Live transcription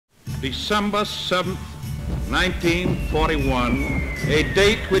December 7th, 1941, a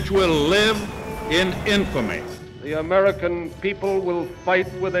date which will live in infamy. The American people will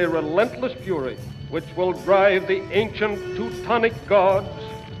fight with a relentless fury, which will drive the ancient Teutonic gods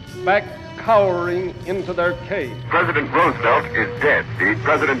back cowering into their cave. President Roosevelt is dead. The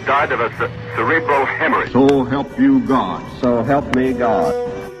president died of a cerebral hemorrhage. So help you God. So help me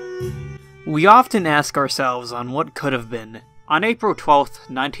God. We often ask ourselves on what could have been. On April 12,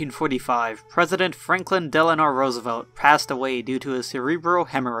 1945, President Franklin Delano Roosevelt passed away due to a cerebral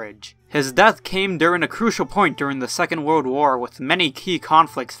hemorrhage. His death came during a crucial point during the Second World War, with many key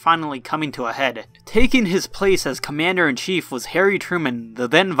conflicts finally coming to a head. Taking his place as Commander-in-Chief was Harry Truman, the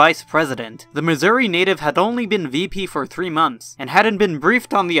then Vice President. The Missouri native had only been VP for 3 months, and hadn't been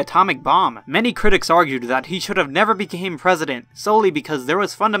briefed on the atomic bomb. Many critics argued that he should have never become president, solely because there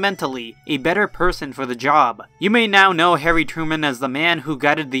was fundamentally a better person for the job. You may now know Harry Truman as the man who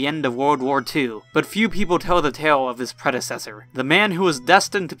guided the end of World War II, but few people tell the tale of his predecessor. The man who was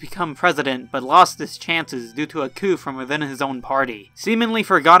destined to become president but lost his chances due to a coup from within his own party. Seemingly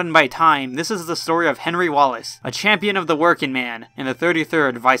forgotten by time, this is the story of Henry Wallace, a champion of the working man and the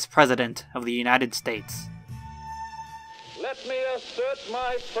 33rd Vice President of the United States. Let me assert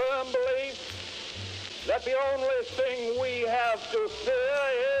my firm belief that the only thing we have to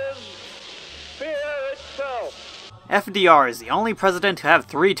fear is fear itself. FDR is the only president to have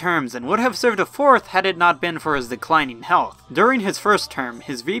 3 terms and would have served a 4th had it not been for his declining health. During his first term,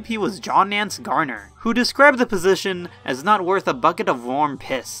 his VP was John Nance Garner, who described the position as not worth a bucket of warm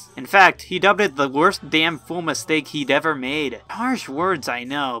piss. In fact, he dubbed it the worst damn fool mistake he'd ever made. Harsh words, I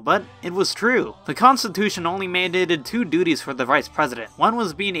know, but it was true. The Constitution only mandated 2 duties for the Vice President. One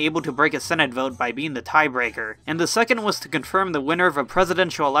was being able to break a Senate vote by being the tiebreaker, and the second was to confirm the winner of a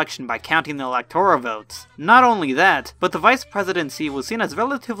presidential election by counting the electoral votes. Not only that, but the Vice Presidency was seen as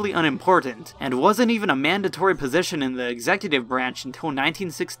relatively unimportant, and wasn't even a mandatory position in the executive branch until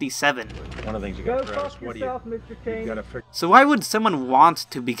 1967. One of the things you got to address, what do you gotta fix? So why would someone want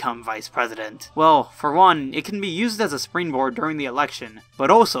to become Vice President? Well, for one, it can be used as a springboard during the election, but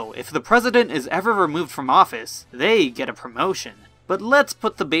also, if the President is ever removed from office, they get a promotion. But let's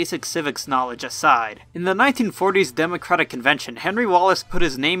put the basic civics knowledge aside. In the 1940s Democratic Convention, Henry Wallace put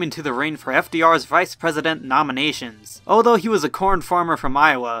his name into the ring for FDR's vice president nominations. Although he was a corn farmer from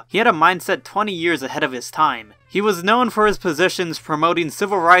Iowa, he had a mindset 20 years ahead of his time. He was known for his positions promoting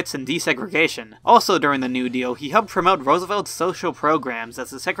civil rights and desegregation. Also during the New Deal, he helped promote Roosevelt's social programs as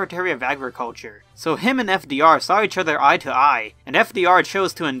the Secretary of Agriculture. So him and FDR saw each other eye to eye, and FDR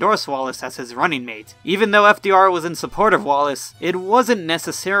chose to endorse Wallace as his running mate. Even though FDR was in support of Wallace, it wasn't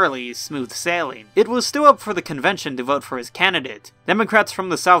necessarily smooth sailing. It was still up for the convention to vote for his candidate. Democrats from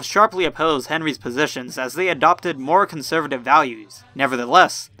the South sharply opposed Henry's positions as they adopted more conservative values.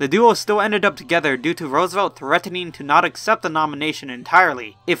 Nevertheless, the duo still ended up together due to Roosevelt threatening to not accept the nomination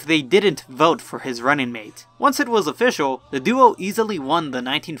entirely if they didn't vote for his running mate. Once it was official, the duo easily won the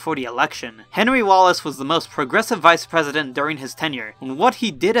 1940 election. Henry Wallace was the most progressive vice president during his tenure, and what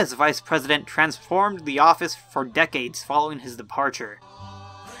he did as vice president transformed the office for decades following his departure.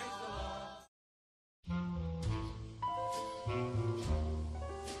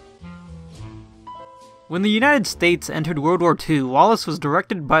 When the United States entered World War II, Wallace was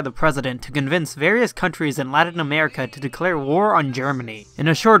directed by the president to convince various countries in Latin America to declare war on Germany. In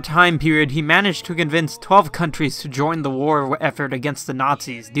a short time period, he managed to convince 12 countries to join the war effort against the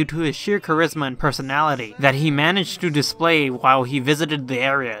Nazis due to his sheer charisma and personality that he managed to display while he visited the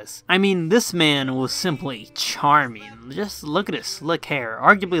areas. I mean, this man was simply charming. Just look at his slick hair,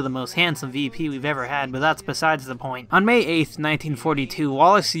 arguably the most handsome VP we've ever had, but that's besides the point. On May 8th, 1942,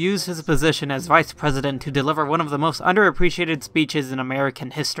 Wallace used his position as vice president to deliver one of the most underappreciated speeches in American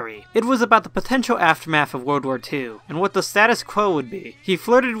history. It was about the potential aftermath of World War II, and what the status quo would be. He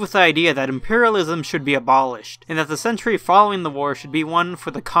flirted with the idea that imperialism should be abolished, and that the century following the war should be one for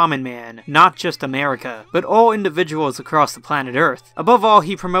the common man, not just America, but all individuals across the planet Earth. Above all,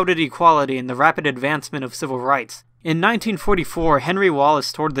 he promoted equality and the rapid advancement of civil rights. In 1944, Henry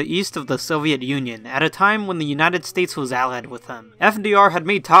Wallace toured the east of the Soviet Union, at a time when the United States was allied with them. FDR had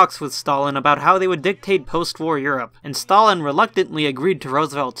made talks with Stalin about how they would dictate post-war Europe, and Stalin reluctantly agreed to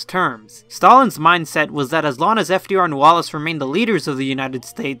Roosevelt's terms. Stalin's mindset was that as long as FDR and Wallace remained the leaders of the United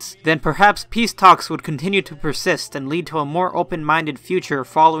States, then perhaps peace talks would continue to persist and lead to a more open-minded future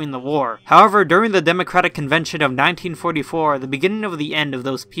following the war. However, during the Democratic Convention of 1944, the beginning of the end of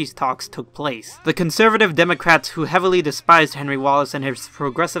those peace talks took place. The conservative Democrats who heavily despised Henry Wallace and his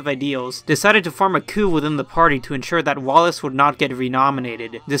progressive ideals, decided to form a coup within the party to ensure that Wallace would not get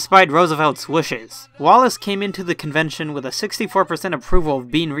renominated, despite Roosevelt's wishes. Wallace came into the convention with a 64% approval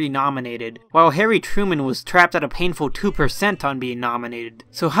of being renominated, while Harry Truman was trapped at a painful 2% on being nominated.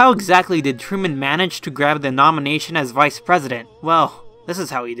 So how exactly did Truman manage to grab the nomination as vice president? Well, this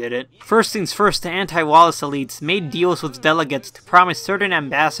is how he did it. First things first, the anti-Wallace elites made deals with delegates to promise certain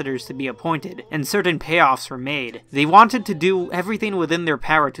ambassadors to be appointed, and certain payoffs were made. They wanted to do everything within their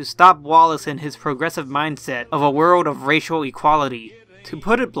power to stop Wallace and his progressive mindset of a world of racial equality. To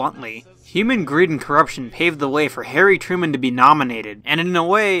put it bluntly, human greed and corruption paved the way for Harry Truman to be nominated, and in a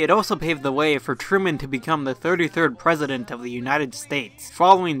way, it also paved the way for Truman to become the 33rd President of the United States,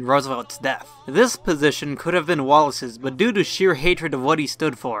 following Roosevelt's death. This position could have been Wallace's, but due to sheer hatred of what he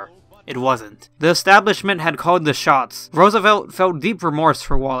stood for, it wasn't. The establishment had called the shots. Roosevelt felt deep remorse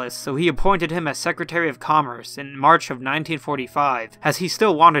for Wallace, so he appointed him as Secretary of Commerce in March of 1945, as he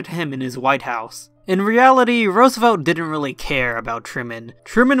still wanted him in his White House. In reality, Roosevelt didn't really care about Truman.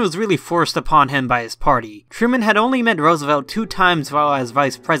 Truman was really forced upon him by his party. Truman had only met Roosevelt 2 times while as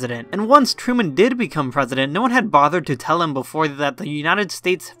vice president, and once Truman did become president, no one had bothered to tell him before that the United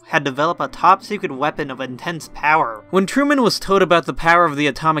States had developed a top-secret weapon of intense power. When Truman was told about the power of the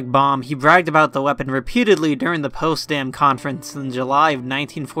atomic bomb, he bragged about the weapon repeatedly during the Potsdam Conference in July of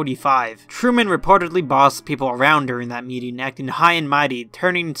 1945. Truman reportedly bossed people around during that meeting, acting high and mighty,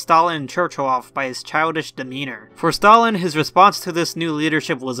 turning Stalin and Churchill off by his childish demeanor. For Stalin, his response to this new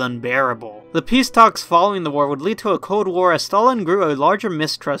leadership was unbearable. The peace talks following the war would lead to a Cold War as Stalin grew a larger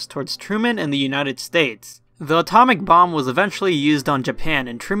mistrust towards Truman and the United States. The atomic bomb was eventually used on Japan,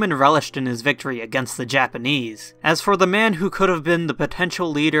 and Truman relished in his victory against the Japanese. As for the man who could have been the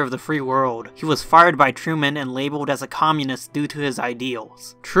potential leader of the free world, he was fired by Truman and labeled as a communist due to his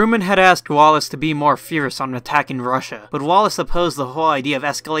ideals. Truman had asked Wallace to be more fierce on attacking Russia, but Wallace opposed the whole idea of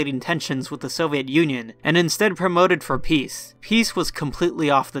escalating tensions with the Soviet Union, and instead promoted for peace. Peace was completely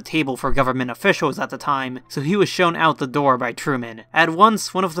off the table for government officials at the time, so he was shown out the door by Truman. At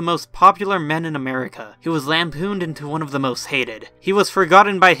once one of the most popular men in America, he was lampooned into one of the most hated. He was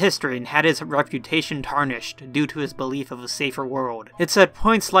forgotten by history and had his reputation tarnished due to his belief of a safer world. It's at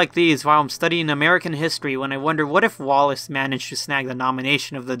points like these while I'm studying American history when I wonder what if Wallace managed to snag the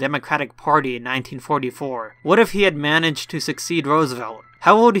nomination of the Democratic Party in 1944? What if he had managed to succeed Roosevelt?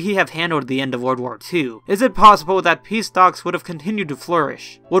 How would he have handled the end of World War II? Is it possible that peace talks would have continued to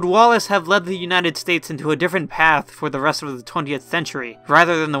flourish? Would Wallace have led the United States into a different path for the rest of the 20th century,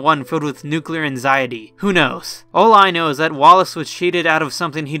 rather than the one filled with nuclear anxiety? Who knows? All I know is that Wallace was cheated out of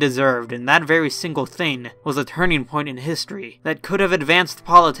something he deserved, and that very single thing was a turning point in history that could have advanced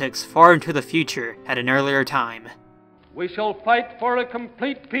politics far into the future at an earlier time. We shall fight for a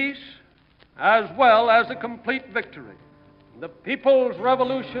complete peace as well as a complete victory. The people's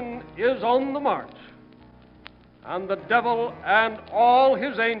revolution is on the march, and the devil and all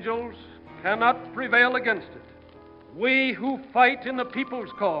his angels cannot prevail against it. We who fight in the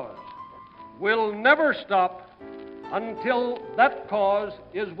people's cause will never stop until that cause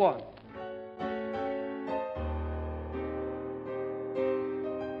is won.